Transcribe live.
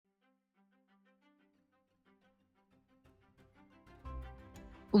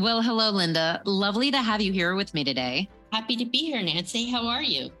Well, hello, Linda. Lovely to have you here with me today. Happy to be here, Nancy. How are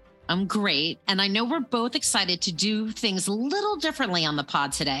you? I'm great. And I know we're both excited to do things a little differently on the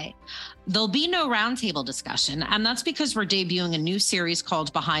pod today. There'll be no roundtable discussion, and that's because we're debuting a new series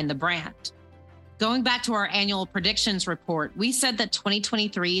called Behind the Brand. Going back to our annual predictions report, we said that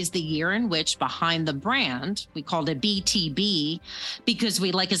 2023 is the year in which Behind the Brand, we called it BTB because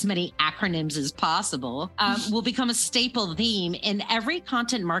we like as many acronyms as possible, will become a staple theme in every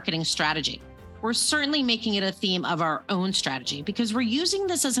content marketing strategy. We're certainly making it a theme of our own strategy because we're using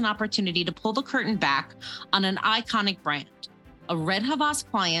this as an opportunity to pull the curtain back on an iconic brand, a Red Havas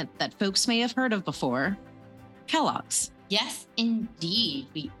client that folks may have heard of before, Kellogg's. Yes, indeed.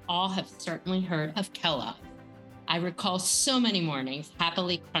 We all have certainly heard of Kellogg. I recall so many mornings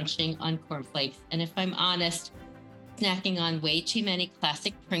happily crunching on cornflakes, and if I'm honest, snacking on way too many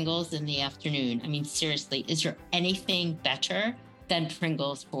classic Pringles in the afternoon. I mean, seriously, is there anything better than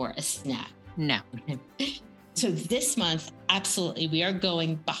Pringles for a snack? No. So this month, absolutely, we are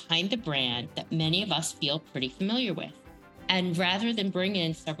going behind the brand that many of us feel pretty familiar with. And rather than bring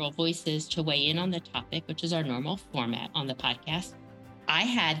in several voices to weigh in on the topic, which is our normal format on the podcast, I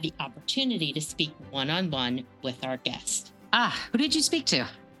had the opportunity to speak one-on-one with our guest. Who did you speak to?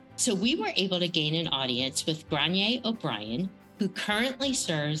 So we were able to gain an audience with Gráinne O'Brien, who currently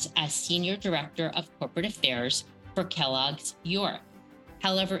serves as Senior Director of Corporate Affairs for Kellogg's Europe.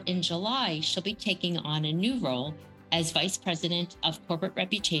 However, in July, she'll be taking on a new role as Vice President of Corporate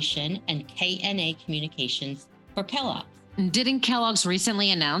Reputation and K&A Communications for Kellogg. Didn't Kellogg's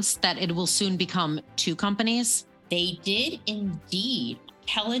recently announce that it will soon become two companies? They did indeed.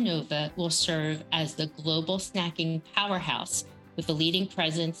 Kellanova will serve as the global snacking powerhouse with a leading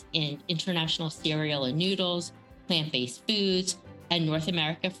presence in international cereal and noodles, plant-based foods, and North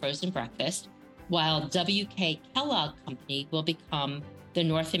America frozen breakfast, while WK Kellogg Company will become the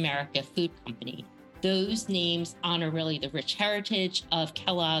North America Food Company. Those names honor really the rich heritage of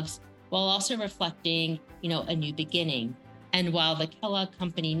Kellogg's while also reflecting, a new beginning. And while the Kellogg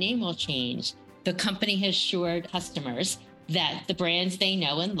Company name will change, the company has assured customers that the brands they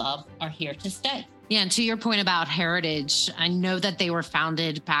know and love are here to stay. Yeah, and to your point about heritage, I know that they were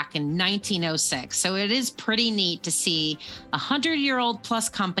founded back in 1906. So it is pretty neat to see a 100-year-old plus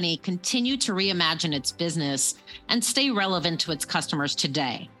company continue to reimagine its business and stay relevant to its customers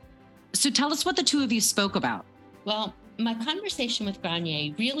today. So tell us what the two of you spoke about. Well, my conversation with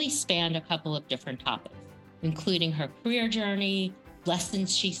Gráinne really spanned a couple of different topics, including her career journey,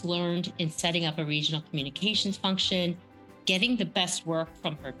 lessons she's learned in setting up a regional communications function, getting the best work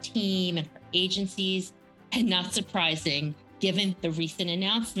from her team and her agencies, and not surprising, given the recent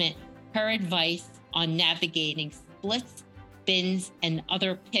announcement, her advice on navigating splits, spins, and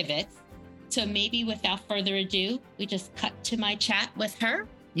other pivots. So maybe without further ado, we just cut to my chat with her.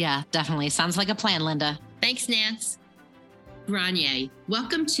 Yeah, definitely. Sounds like a plan, Linda. Thanks, Nance. Gráinne,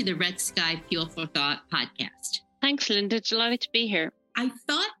 welcome to the Red Sky Fuel for Thought podcast. Thanks, Linda. Delighted to be here. I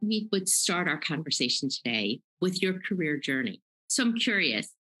thought we would start our conversation today with your career journey. So I'm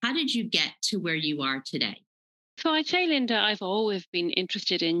curious, how did you get to where you are today? So I'd say, Linda, I've always been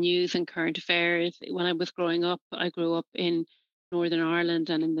interested in news and current affairs. When I was growing up, I grew up in Northern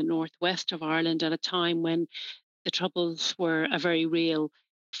Ireland and in the northwest of Ireland at a time when the Troubles were a very real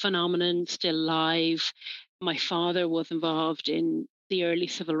phenomenon, still live. My father was involved in the early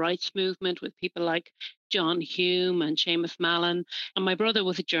civil rights movement with people like John Hume and Seamus Mallon. And my brother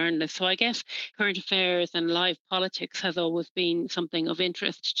was a journalist. So I guess current affairs and live politics has always been something of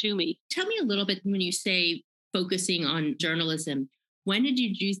interest to me. Tell me a little bit, when you say focusing on journalism, when did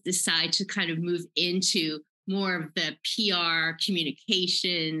you decide to kind of move into more of the PR,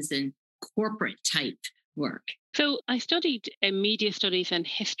 communications, and corporate type work? So I studied media studies and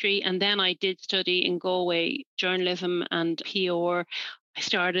history, and then I did study in Galway journalism and PR. I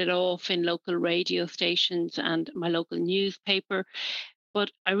started off in local radio stations and my local newspaper, but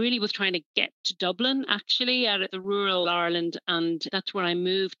I really was trying to get to Dublin, actually, out of the rural Ireland, and that's where I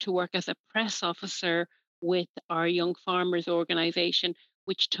moved to work as a press officer with our Young Farmers organisation,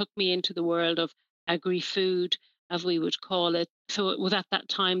 which took me into the world of agri-food, as we would call it. So it was at that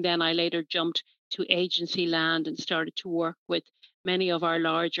time then I later jumped to agency land and started to work with many of our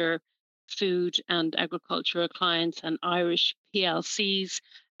larger food and agricultural clients and Irish PLCs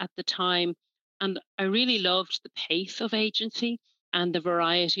at the time. And I really loved the pace of agency and the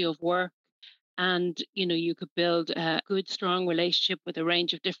variety of work. And, you could build a good, strong relationship with a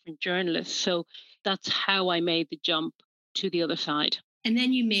range of different journalists. So that's how I made the jump to the other side. And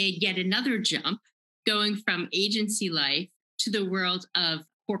then you made yet another jump, going from agency life to the world of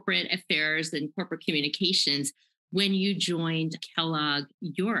corporate affairs and corporate communications. when you joined Kellogg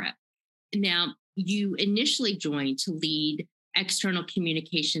Europe. Now, you initially joined to lead external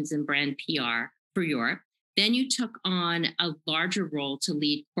communications and brand PR for Europe. Then you took on a larger role to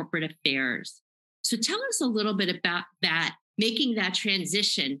lead corporate affairs. So tell us a little bit about that, making that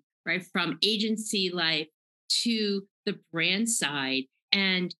transition, right, from agency life to the brand side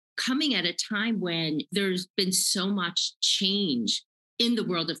and coming at a time when there's been so much change in the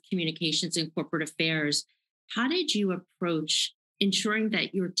world of communications and corporate affairs. How did you approach ensuring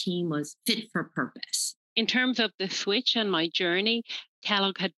that your team was fit for purpose? In terms of the switch and my journey,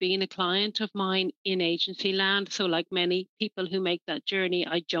 Kellogg had been a client of mine in agency land. So, like many people who make that journey,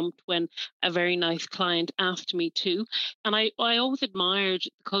 I jumped when a very nice client asked me to. And I always admired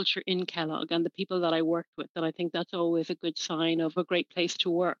the culture in Kellogg and the people that I worked with. And I think that's always a good sign of a great place to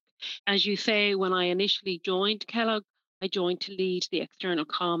work. As you say, when I initially joined Kellogg, I joined to lead the external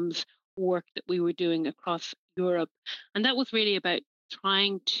comms work that we were doing across Europe. And that was really about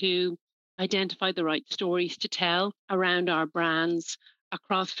trying to identify the right stories to tell around our brands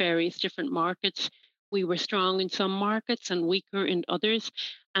across various different markets. We were strong in some markets and weaker in others.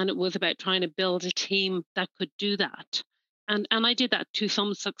 And it was about trying to build a team that could do that. And I did that to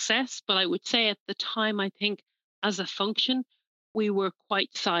some success. But I would say at the time, I think as a function, we were quite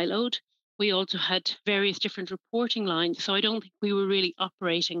siloed. We also had various different reporting lines. So I don't think we were really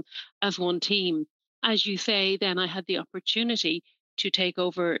operating as one team. As you say, then I had the opportunity to take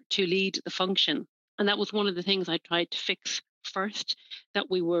over to lead the function. And that was one of the things I tried to fix first,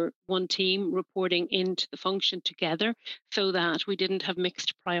 that we were one team reporting into the function together so that we didn't have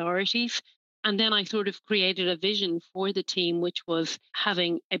mixed priorities. And then I sort of created a vision for the team, which was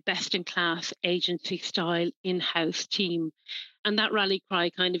having a best in class agency style in house team. And that rally cry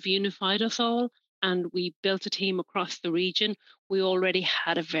kind of unified us all. And we built a team across the region. We already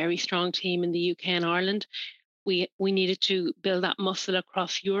had a very strong team in the UK and Ireland. We needed to build that muscle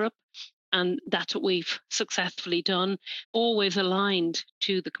across Europe. And that's what we've successfully done, always aligned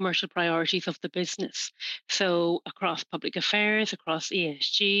to the commercial priorities of the business. So across public affairs, across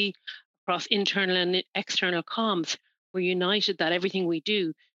ESG, across internal and external comms, we're united that everything we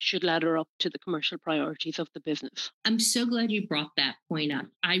do should ladder up to the commercial priorities of the business. I'm so glad you brought that point up.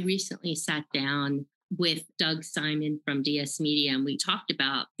 I recently sat down with Doug Simon from DS Media, and we talked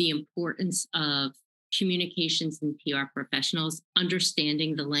about the importance of communications and PR professionals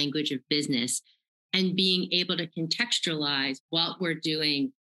understanding the language of business and being able to contextualize what we're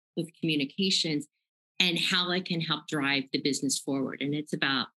doing with communications and how it can help drive the business forward. And it's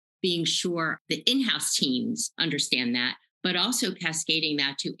about being sure the in-house teams understand that, but also cascading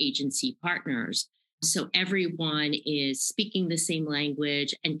that to agency partners. So everyone is speaking the same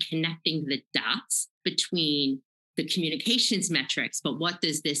language and connecting the dots between the communications metrics, but what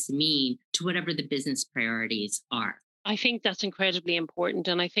does this mean to whatever the business priorities are? I think that's incredibly important.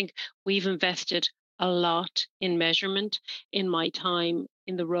 And I think we've invested a lot in measurement in my time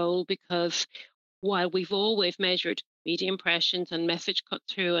in the role, because while we've always measured media impressions and message cut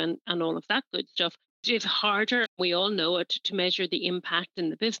through and all of that good stuff, it's harder, we all know it, to measure the impact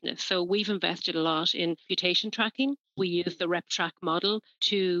in the business. So we've invested a lot in reputation tracking. We use the RepTrack model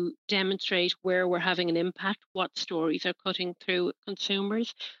to demonstrate where we're having an impact, what stories are cutting through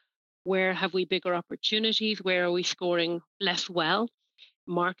consumers, where have we bigger opportunities, where are we scoring less well,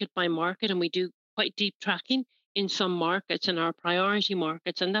 market by market. And we do quite deep tracking in some markets, in our priority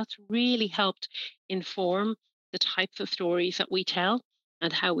markets. And that's really helped inform the types of stories that we tell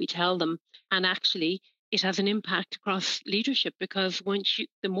and how we tell them. And actually, it has an impact across leadership, because once you,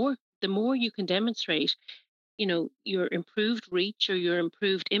 the more you can demonstrate, your improved reach or your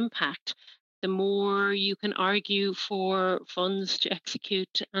improved impact, the more you can argue for funds to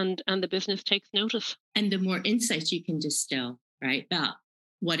execute, and the business takes notice. And the more insights you can distill, right, about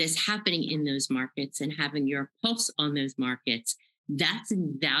what is happening in those markets and having your pulse on those markets, that's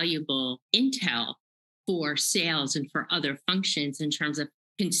invaluable intel for sales and for other functions in terms of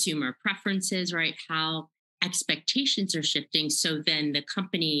consumer preferences, right? How expectations are shifting. So then the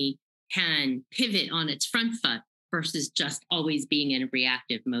company can pivot on its front foot versus just always being in a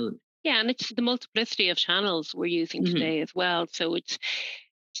reactive mode. Yeah, and it's the multiplicity of channels we're using today as well. So it's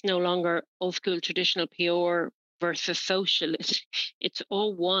no longer old school traditional PR versus social. It's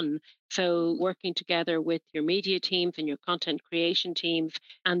all one. So working together with your media teams and your content creation teams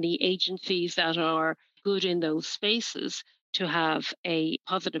and the agencies that are good in those spaces to have a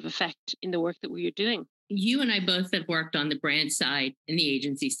positive effect in the work that we're doing. You and I both have worked on the brand side and the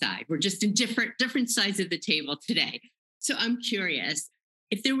agency side. We're just in different sides of the table today. So I'm curious,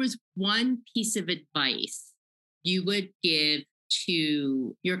 if there was one piece of advice you would give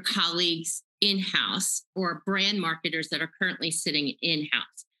to your colleagues in-house or brand marketers that are currently sitting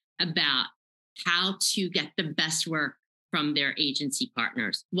in-house about how to get the best work from their agency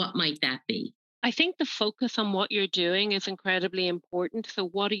partners? What might that be? I think the focus on what you're doing is incredibly important. So,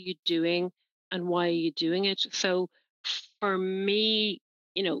 what are you doing and why are you doing it? So, for me,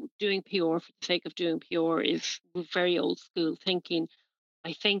 doing PR for the sake of doing PR is very old school thinking.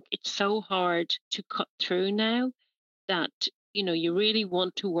 I think it's so hard to cut through now that you really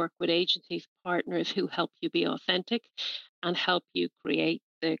want to work with agencies partners who help you be authentic and help you create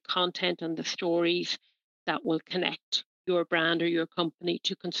the content and the stories that will connect your brand or your company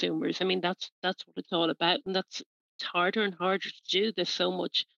to consumers. I mean, that's what it's all about, and that's it's harder and harder to do. There's so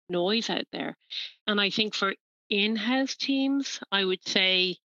much noise out there, and I think for in-house teams, I would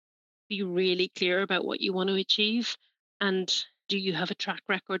say be really clear about what you want to achieve, and do you have a track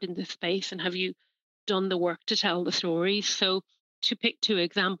record in this space, and have you done the work to tell the stories? So, to pick two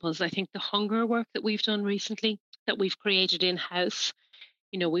examples, I think the hunger work that we've done recently, that we've created in house,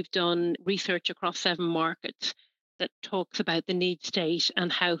 we've done research across 7 markets that talks about the need state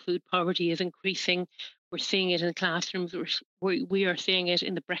and how food poverty is increasing. We're seeing it in classrooms, we are seeing it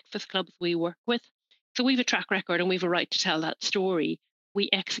in the breakfast clubs we work with. So, we have a track record and we have a right to tell that story. We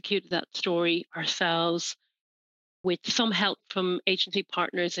executed that story ourselves with some help from agency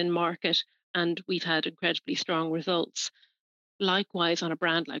partners in market, and we've had incredibly strong results. Likewise, on a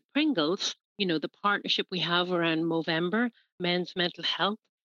brand like Pringles, the partnership we have around Movember, men's mental health,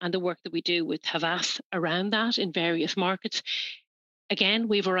 and the work that we do with Havas around that in various markets. Again,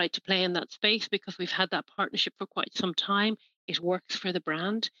 we have a right to play in that space because we've had that partnership for quite some time. It works for the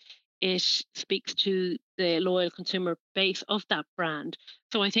brand. It speaks to the loyal consumer base of that brand.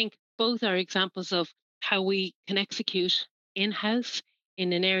 So I think both are examples of how we can execute in house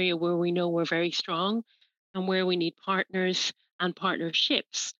in an area where we know we're very strong and where we need partners and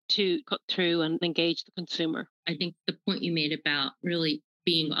partnerships to cut through and engage the consumer. I think the point you made about really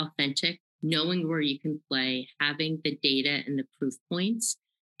being authentic, knowing where you can play, having the data and the proof points,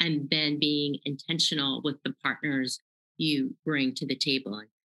 and then being intentional with the partners you bring to the table.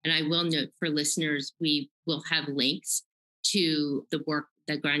 And I will note for listeners, we will have links to the work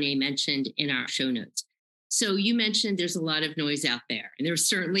that Gráinne mentioned in our show notes. So you mentioned there's a lot of noise out there, and there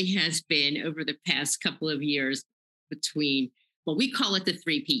certainly has been over the past couple of years between, well, we call it the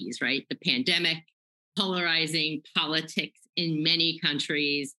 3 Ps, right? The pandemic, polarizing politics in many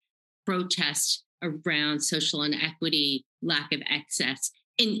countries, protests around social inequity, lack of access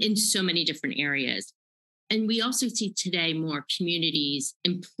in so many different areas. And we also see today more communities,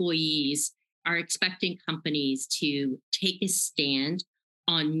 employees are expecting companies to take a stand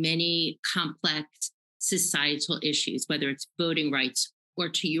on many complex societal issues, whether it's voting rights or,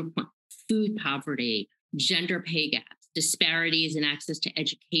 to your point, food poverty, gender pay gaps, disparities in access to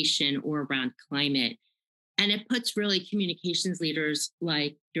education, or around climate. And it puts really communications leaders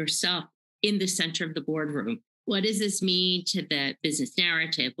like yourself in the center of the boardroom. What does this mean to the business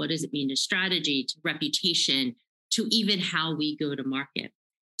narrative? What does it mean to strategy, to reputation, to even how we go to market?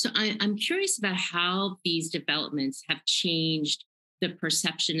 So I'm curious about how these developments have changed the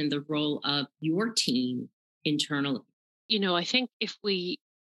perception and the role of your team internally. I think if we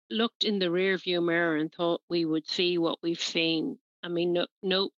looked in the rearview mirror and thought we would see what we've seen, I mean,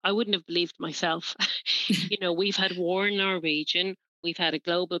 no, I wouldn't have believed myself. We've had war in our region, we've had a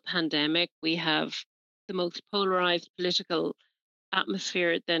global pandemic, we have the most polarized political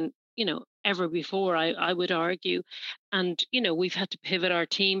atmosphere than ever before, I would argue. And we've had to pivot our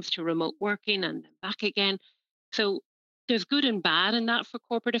teams to remote working and then back again. So there's good and bad in that for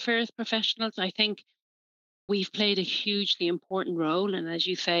corporate affairs professionals. I think we've played a hugely important role, and as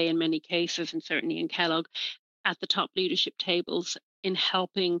you say, in many cases, and certainly in Kellogg, at the top leadership tables in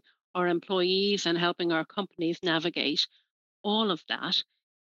helping our employees and helping our companies navigate all of that.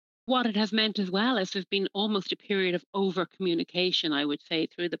 What it has meant as well is there's been almost a period of over communication, I would say,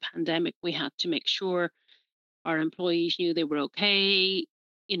 through the pandemic. We had to make sure our employees knew they were okay,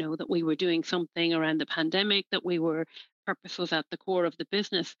 that we were doing something around the pandemic, that purpose was at the core of the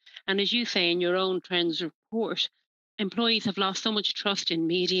business. And as you say in your own trends report, employees have lost so much trust in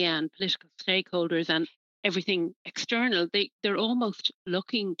media and political stakeholders and everything external. They're almost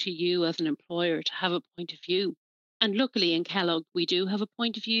looking to you as an employer to have a point of view. And luckily in Kellogg, we do have a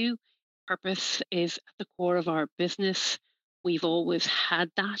point of view. Purpose is at the core of our business. We've always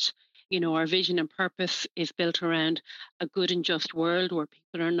had that. Our vision and purpose is built around a good and just world where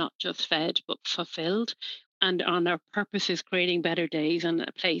people are not just fed, but fulfilled. And on our purpose is creating better days and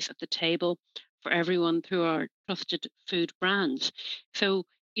a place at the table for everyone through our trusted food brands. So,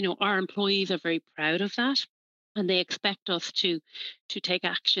 our employees are very proud of that. And they expect us to take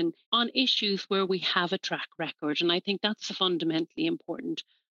action on issues where we have a track record. And I think that's a fundamentally important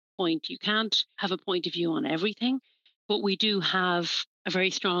point. You can't have a point of view on everything, but we do have a very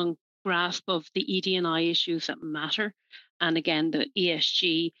strong grasp of the ED&I issues that matter. And again, the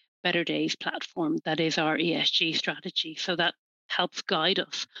ESG Better Days platform, that is our ESG strategy. So that helps guide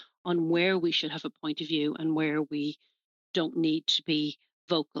us on where we should have a point of view and where we don't need to be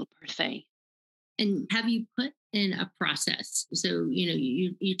vocal per se. And have you put in a process? So,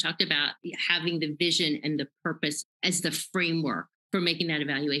 you talked about having the vision and the purpose as the framework for making that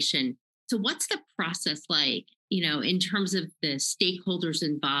evaluation. So what's the process like, in terms of the stakeholders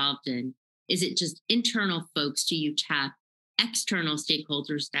involved? And is it just internal folks? Do you tap external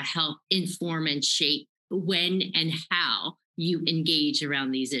stakeholders to help inform and shape when and how you engage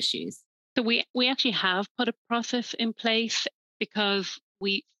around these issues? So we actually have put a process in place because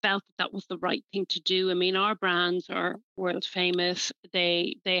we felt that that was the right thing to do. I mean, our brands are world famous.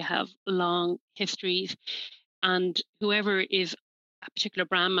 They have long histories, and whoever is a particular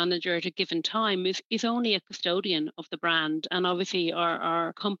brand manager at a given time is only a custodian of the brand. And obviously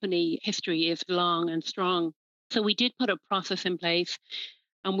our company history is long and strong. So we did put a process in place,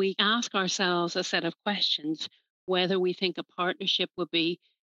 and we ask ourselves a set of questions whether we think a partnership would be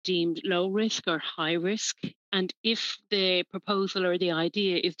deemed low risk or high risk. And if the proposal or the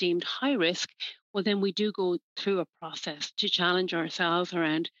idea is deemed high risk, well, then we do go through a process to challenge ourselves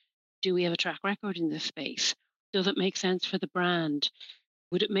around, do we have a track record in this space? Does it make sense for the brand?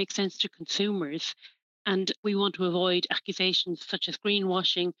 Would it make sense to consumers? And we want to avoid accusations such as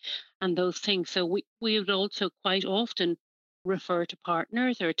greenwashing and those things. So we would also quite often refer to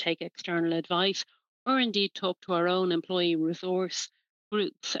partners or take external advice, or indeed talk to our own employee resource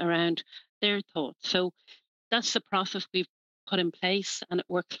groups around their thoughts. So that's the process we've put in place, and it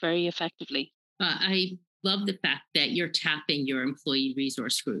works very effectively. I love the fact that you're tapping your employee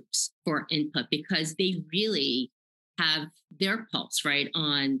resource groups for input, because they really have their pulse, right,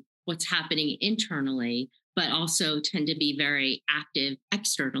 on what's happening internally, but also tend to be very active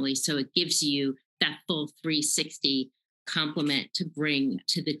externally. So it gives you that full 360 complement to bring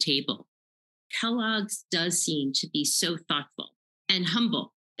to the table. Kellogg's does seem to be so thoughtful and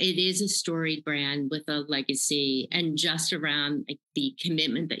humble. It is a storied brand with a legacy, and just around the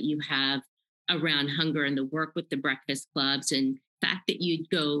commitment that you have around hunger and the work with the breakfast clubs, and fact that you'd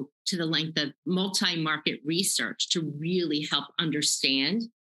go to the length of multi-market research to really help understand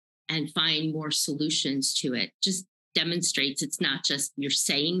and find more solutions to it, just demonstrates it's not just you're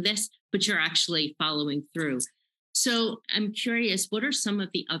saying this, but you're actually following through. So I'm curious, what are some of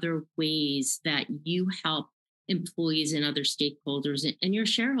the other ways that you help employees and other stakeholders and your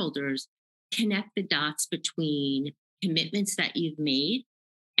shareholders connect the dots between commitments that you've made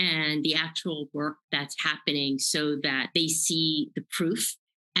and the actual work that's happening, so that they see the proof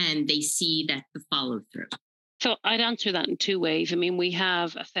and they see that the follow through? So I'd answer that in two ways. I mean, we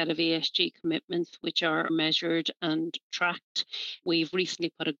have a set of ESG commitments which are measured and tracked. We've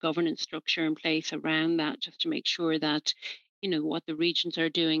recently put a governance structure in place around that, just to make sure that what the regions are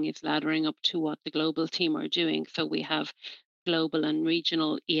doing is laddering up to what the global team are doing. So we have global and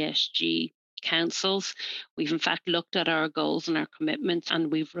regional ESG councils. We've in fact looked at our goals and our commitments,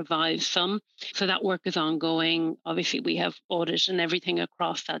 and we've revised some. So that work is ongoing. Obviously, we have audit and everything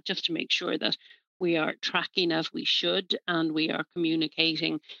across that, just to make sure that we are tracking as we should and we are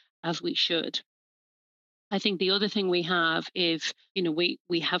communicating as we should. I think the other thing we have is,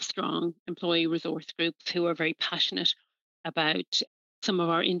 we have strong employee resource groups who are very passionate about some of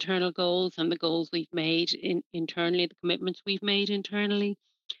our internal goals and the goals we've made internally, the commitments we've made internally.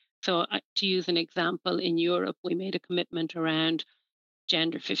 So to use an example, in Europe, we made a commitment around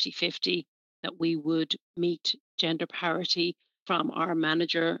gender 50-50, that we would meet gender parity from our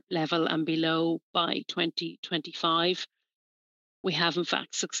manager level and below by 2025. We have, in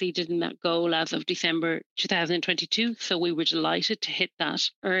fact, succeeded in that goal as of December 2022. So we were delighted to hit that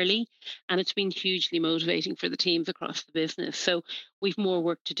early. And it's been hugely motivating for the teams across the business. So we've more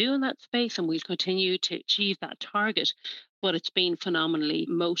work to do in that space, and we'll continue to achieve that target. But it's been phenomenally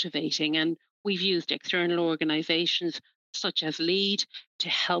motivating. And we've used external organizations such as LEAD to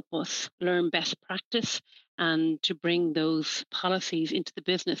help us learn best practice and to bring those policies into the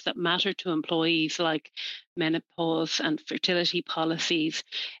business that matter to employees, like menopause and fertility policies,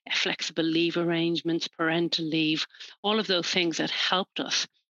 flexible leave arrangements, parental leave, all of those things that helped us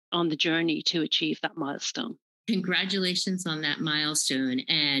on the journey to achieve that milestone. Congratulations on that milestone.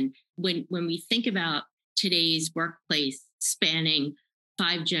 And when we think about today's workplace spanning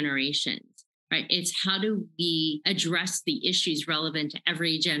 5 generations, right? It's how do we address the issues relevant to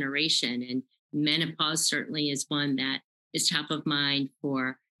every generation? And Menopause certainly is one that is top of mind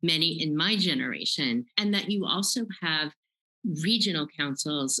for many in my generation. And that you also have regional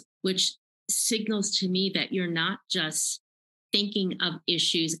councils, which signals to me that you're not just thinking of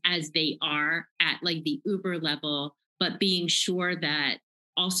issues as they are at like the Uber level, but being sure that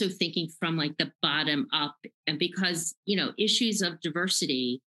also thinking from like the bottom up. And because, issues of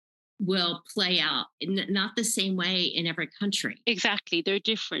diversity will play out not the same way in every country. Exactly. They're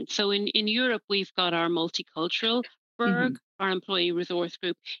different. So in Europe, we've got our multicultural Mhm. Berg, our employee resource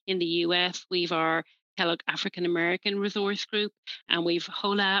group. In the US, we've our Kellogg African American resource group, and we've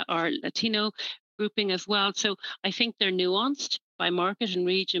HOLA, our Latino grouping as well. So I think they're nuanced by market and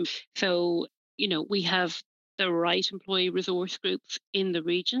region. So, we have the right employee resource groups in the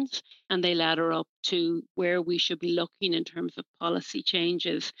regions, and they ladder up to where we should be looking in terms of policy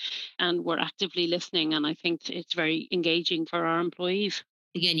changes. And we're actively listening. And I think it's very engaging for our employees.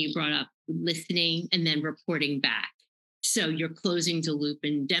 Again, you brought up listening and then reporting back. So you're closing the loop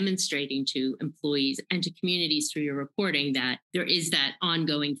and demonstrating to employees and to communities through your reporting that there is that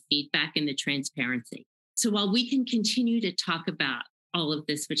ongoing feedback and the transparency. So while we can continue to talk about all of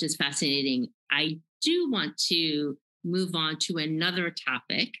this, which is fascinating, I do want to move on to another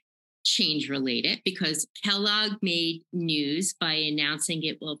topic, change related, because Kellogg made news by announcing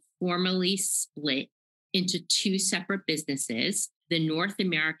it will formally split into two separate businesses. The North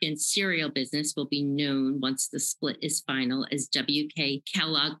American cereal business will be known once the split is final as WK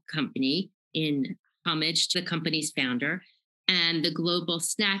Kellogg Company, in homage to the company's founder. And the global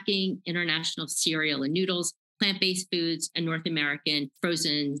snacking, international cereal and noodles, plant-based foods, and North American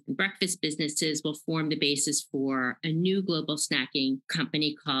frozen breakfast businesses will form the basis for a new global snacking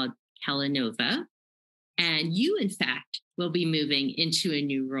company called Kellanova. And you, in fact, will be moving into a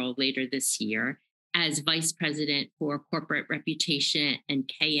new role later this year as Vice President for Corporate Reputation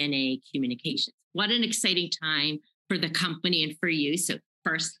and KNA Communications. What an exciting time for the company and for you. So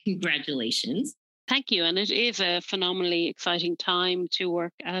first, congratulations. Thank you. And it is a phenomenally exciting time to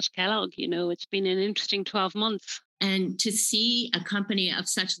work at Kellogg. It's been an interesting 12 months. And to see a company of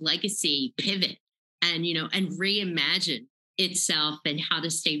such legacy pivot and reimagine itself and how to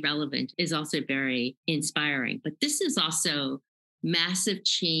stay relevant is also very inspiring. But this is also massive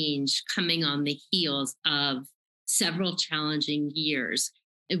change coming on the heels of several challenging years.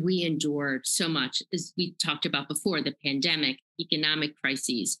 We endured so much, as we talked about before, the pandemic, economic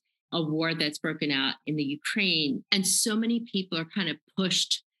crises, a war that's broken out in the Ukraine. And so many people are kind of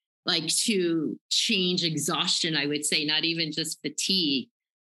pushed like to change exhaustion, I would say, not even just fatigue.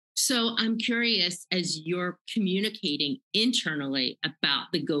 So I'm curious, as you're communicating internally about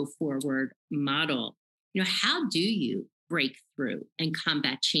the go forward model, how do you break through and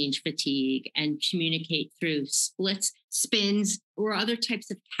combat change fatigue and communicate through splits, spins, or other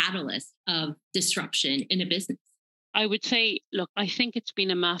types of catalysts of disruption in a business? I would say, look, I think it's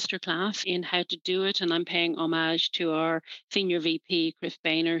been a masterclass in how to do it. And I'm paying homage to our senior VP, Chris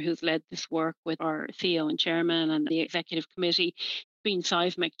Boehner, who's led this work with our CEO and chairman and the executive committee. Been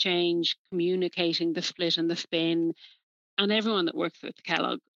seismic change, communicating the split and the spin, and everyone that works with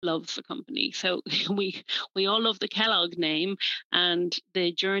Kellogg loves the company. So we all love the Kellogg name, and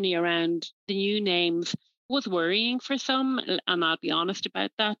the journey around the new names was worrying for some, and I'll be honest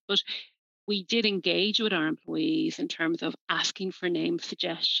about that. But we did engage with our employees in terms of asking for name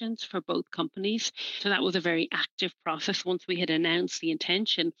suggestions for both companies. So that was a very active process once we had announced the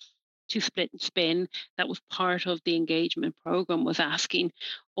intention to split and spin. That was part of the engagement program, was asking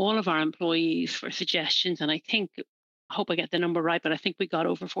all of our employees for suggestions. And I hope I get the number right, but I think we got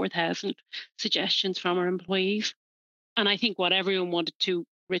over 4,000 suggestions from our employees. And I think what everyone wanted to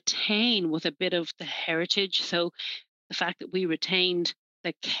retain was a bit of the heritage. So the fact that we retained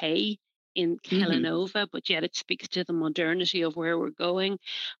the K in Kellanova, but yet it speaks to the modernity of where we're going.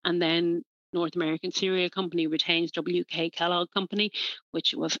 And then North American Cereal Company retains WK Kellogg Company,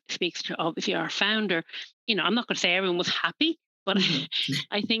 which speaks to obviously our founder. I'm not going to say everyone was happy, but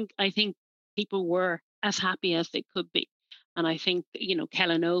I think people were as happy as they could be. And I think,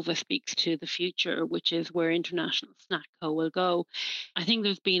 Kellanova speaks to the future, which is where International Snack Co will go. I think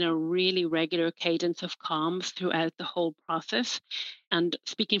there's been a really regular cadence of comms throughout the whole process. And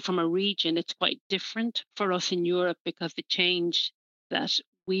speaking from a region, it's quite different for us in Europe because the change that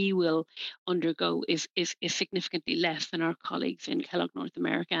we will undergo is significantly less than our colleagues in Kellogg North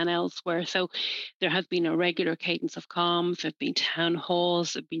America and elsewhere. So there has been a regular cadence of comms, there have been town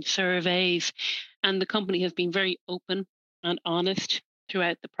halls, there have been surveys, and the company has been very open and honest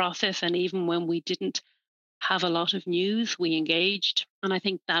throughout the process. And even when we didn't have a lot of news, we engaged. And I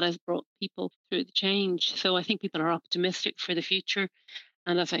think that has brought people through the change. So I think people are optimistic for the future.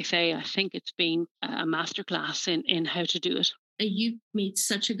 And as I say, I think it's been a masterclass in how to do it. You made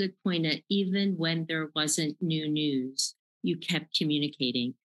such a good point that even when there wasn't new news, you kept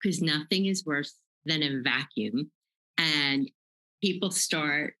communicating because nothing is worse than a vacuum. And people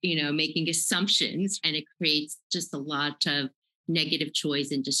start, making assumptions and it creates just a lot of negative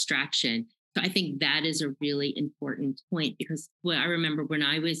choice and distraction. So I think that is a really important point because I remember when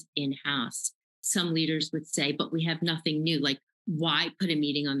I was in house, some leaders would say, but we have nothing new. Like, why put a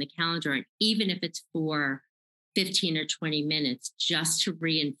meeting on the calendar? And even if it's for 15 or 20 minutes, just to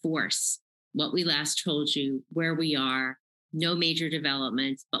reinforce what we last told you, where we are, no major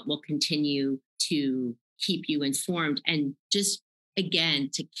developments, but we'll continue to keep you informed. And just again,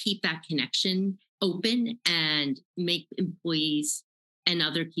 to keep that connection open and make employees and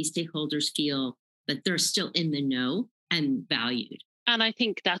other key stakeholders feel that they're still in the know and valued. And I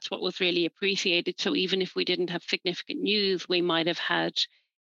think that's what was really appreciated. So even if we didn't have significant news, we might have had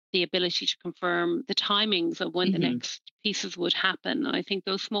the ability to confirm the timings of when the next pieces would happen. I think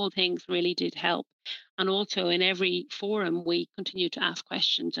those small things really did help. And also in every forum, we continue to ask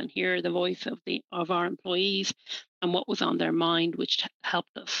questions and hear the voice of our employees and what was on their mind, which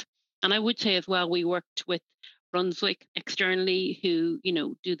helped us. And I would say as well, we worked with Brunswick externally who,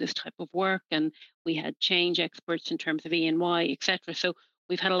 do this type of work. And we had change experts in terms of E&Y, etc. So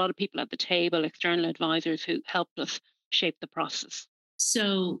we've had a lot of people at the table, external advisors who helped us shape the process.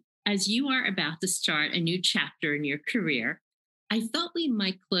 So, as you are about to start a new chapter in your career, I thought we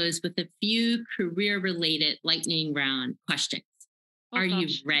might close with a few career related lightning round questions. Are you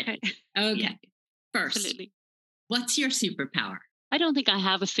ready? Okay. Yeah, First, absolutely. What's your superpower? I don't think I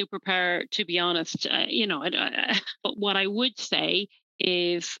have a superpower, to be honest. But what I would say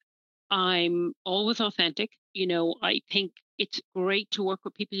is I'm always authentic. I think it's great to work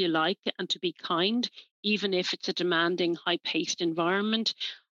with people you like and to be kind, even if it's a demanding, high paced environment.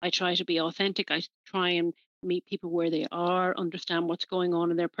 I try to be authentic. I try and meet people where they are, understand what's going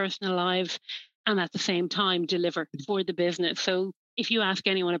on in their personal lives, and at the same time, deliver for the business. So if you ask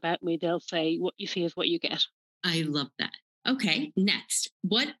anyone about me, they'll say, what you see is what you get. I love that. Okay, next.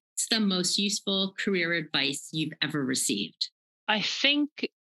 What's the most useful career advice you've ever received? I think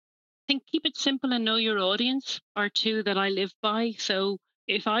keep it simple and know your audience are two that I live by. So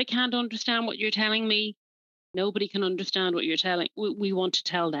if I can't understand what you're telling me, nobody can understand what you're telling. We want to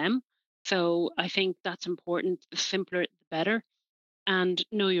tell them. So I think that's important. The simpler, the better. And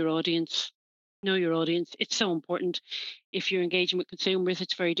know your audience. Know your audience. It's so important. If you're engaging with consumers,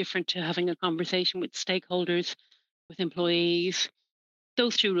 it's very different to having a conversation with stakeholders, with employees.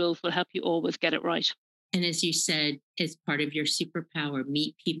 Those two rules will help you always get it right. And as you said, as part of your superpower,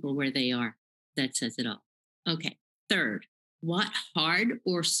 meet people where they are. That says it all. Okay. Third, what hard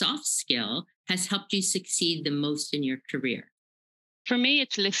or soft skill has helped you succeed the most in your career? For me,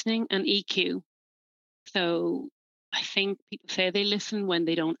 it's listening and EQ. So I think people say they listen when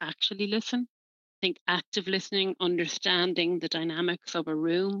they don't actually listen. I think active listening, understanding the dynamics of a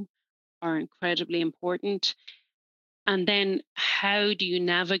room are incredibly important. And then how do you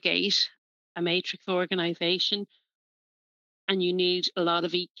navigate a matrix organization? And you need a lot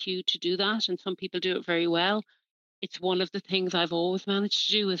of EQ to do that. And some people do it very well. It's one of the things I've always managed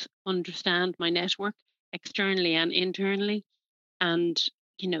to do is understand my network externally and internally. And,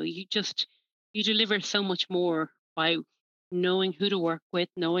 you deliver so much more by knowing who to work with,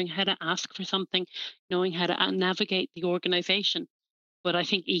 knowing how to ask for something, knowing how to navigate the organization. But I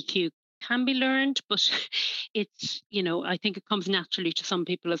think EQ can be learned, but I think it comes naturally to some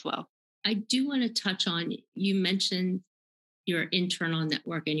people as well. I do want to touch on, you mentioned your internal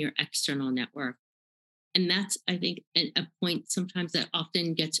network and your external network. And that's, I think, a point sometimes that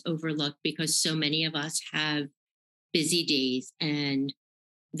often gets overlooked because so many of us have busy days and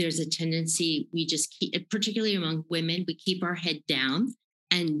there's a tendency we just keep, particularly among women, we keep our head down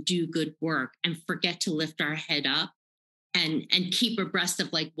and do good work and forget to lift our head up and keep abreast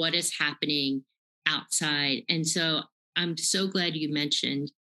of like what is happening outside. And so I'm so glad you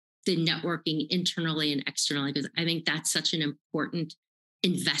mentioned the networking internally and externally, because I think that's such an important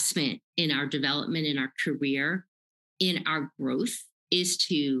investment in our development, in our career, in our growth, is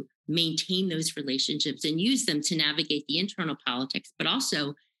to maintain those relationships and use them to navigate the internal politics, but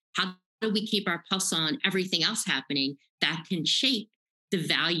also how do we keep our pulse on everything else happening that can shape the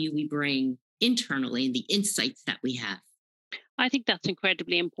value we bring internally and the insights that we have. I think that's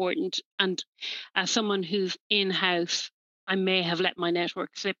incredibly important. And as someone who's in-house, I may have let my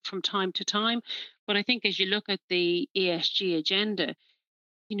network slip from time to time. But I think as you look at the ESG agenda,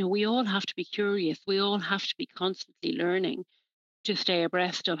 we all have to be curious. We all have to be constantly learning to stay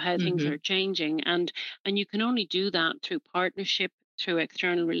abreast of how things are changing. And you can only do that through partnership, through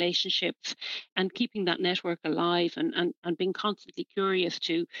external relationships, and keeping that network alive, and being constantly curious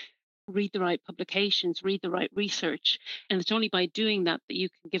to read the right publications, read the right research. And it's only by doing that that you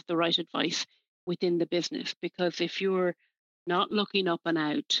can give the right advice within the business. Because if you're not looking up and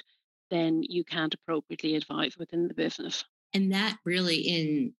out, then you can't appropriately advise within the business. And that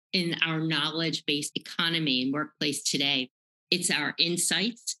really in our knowledge-based economy and workplace today, it's our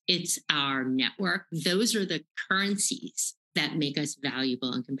insights, it's our network. Those are the currencies that make us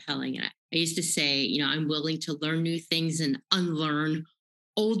valuable and compelling. And I used to say, I'm willing to learn new things and unlearn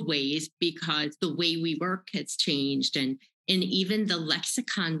old ways, because the way we work has changed, and even the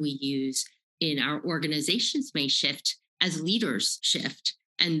lexicon we use in our organizations may shift as leaders shift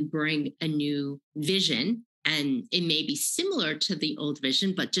and bring a new vision. And it may be similar to the old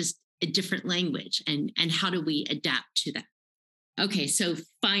vision, but just a different language. And how do we adapt to that? Okay, so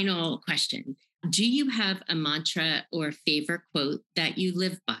final question. Do you have a mantra or favorite quote that you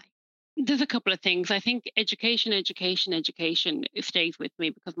live by? There's a couple of things. I think education stays with me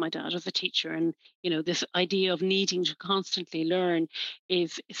because my dad was a teacher, and this idea of needing to constantly learn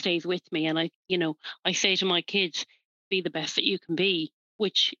stays with me. And I say to my kids, be the best that you can be,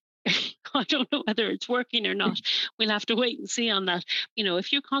 which I don't know whether it's working or not. We'll have to wait and see on that.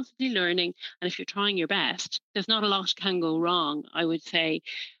 If you're constantly learning and if you're trying your best, there's not a lot can go wrong, I would say.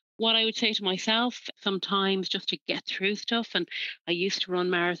 What I would say to myself sometimes, just to get through stuff, and I used to run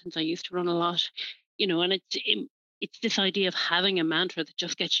marathons, I used to run a lot, and it's this idea of having a mantra that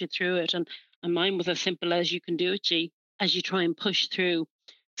just gets you through it. And mine was as simple as, you can do it, G, as you try and push through.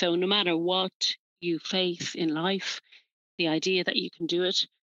 So no matter what you face in life, the idea that you can do it,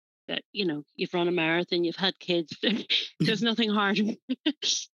 that you've run a marathon, you've had kids, there's nothing hard.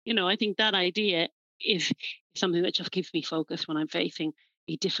 I think that idea is something that just keeps me focused when I'm facing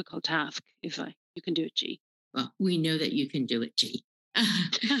a difficult task. Is like, you can do it, G. Well, we know that you can do it, G.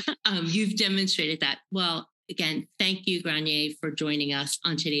 You've demonstrated that. Well, again, thank you, Gráinne, for joining us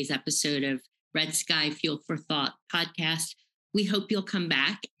on today's episode of Red Sky Fuel for Thought podcast. We hope you'll come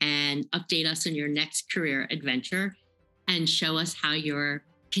back and update us on your next career adventure and show us how you're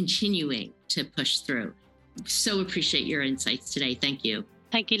continuing to push through. So appreciate your insights today. Thank you.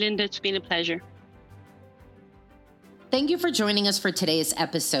 Thank you, Linda. It's been a pleasure. Thank you for joining us for today's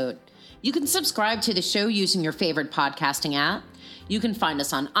episode. You can subscribe to the show using your favorite podcasting app. You can find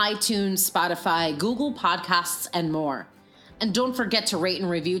us on iTunes, Spotify, Google Podcasts, and more. And don't forget to rate and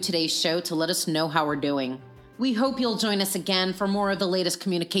review today's show to let us know how we're doing. We hope you'll join us again for more of the latest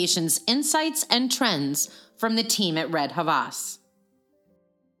communications insights and trends from the team at Red Havas.